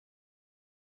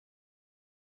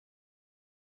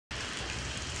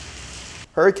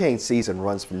Hurricane season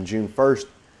runs from June 1st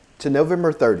to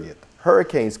November 30th.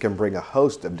 Hurricanes can bring a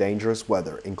host of dangerous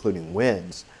weather, including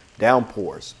winds,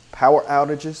 downpours, power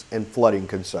outages, and flooding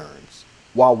concerns.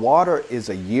 While water is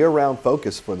a year-round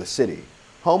focus for the city,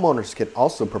 homeowners can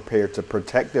also prepare to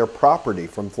protect their property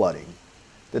from flooding.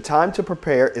 The time to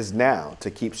prepare is now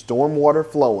to keep stormwater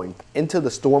flowing into the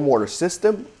stormwater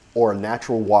system or a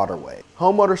natural waterway.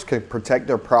 Homeowners can protect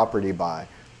their property by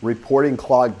reporting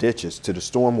clogged ditches to the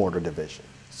Stormwater Division,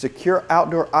 secure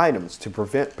outdoor items to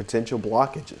prevent potential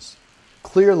blockages,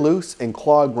 clear loose and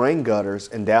clogged rain gutters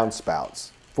and downspouts.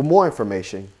 For more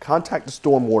information, contact the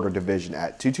Stormwater Division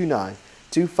at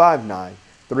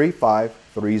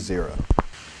 229-259-3530.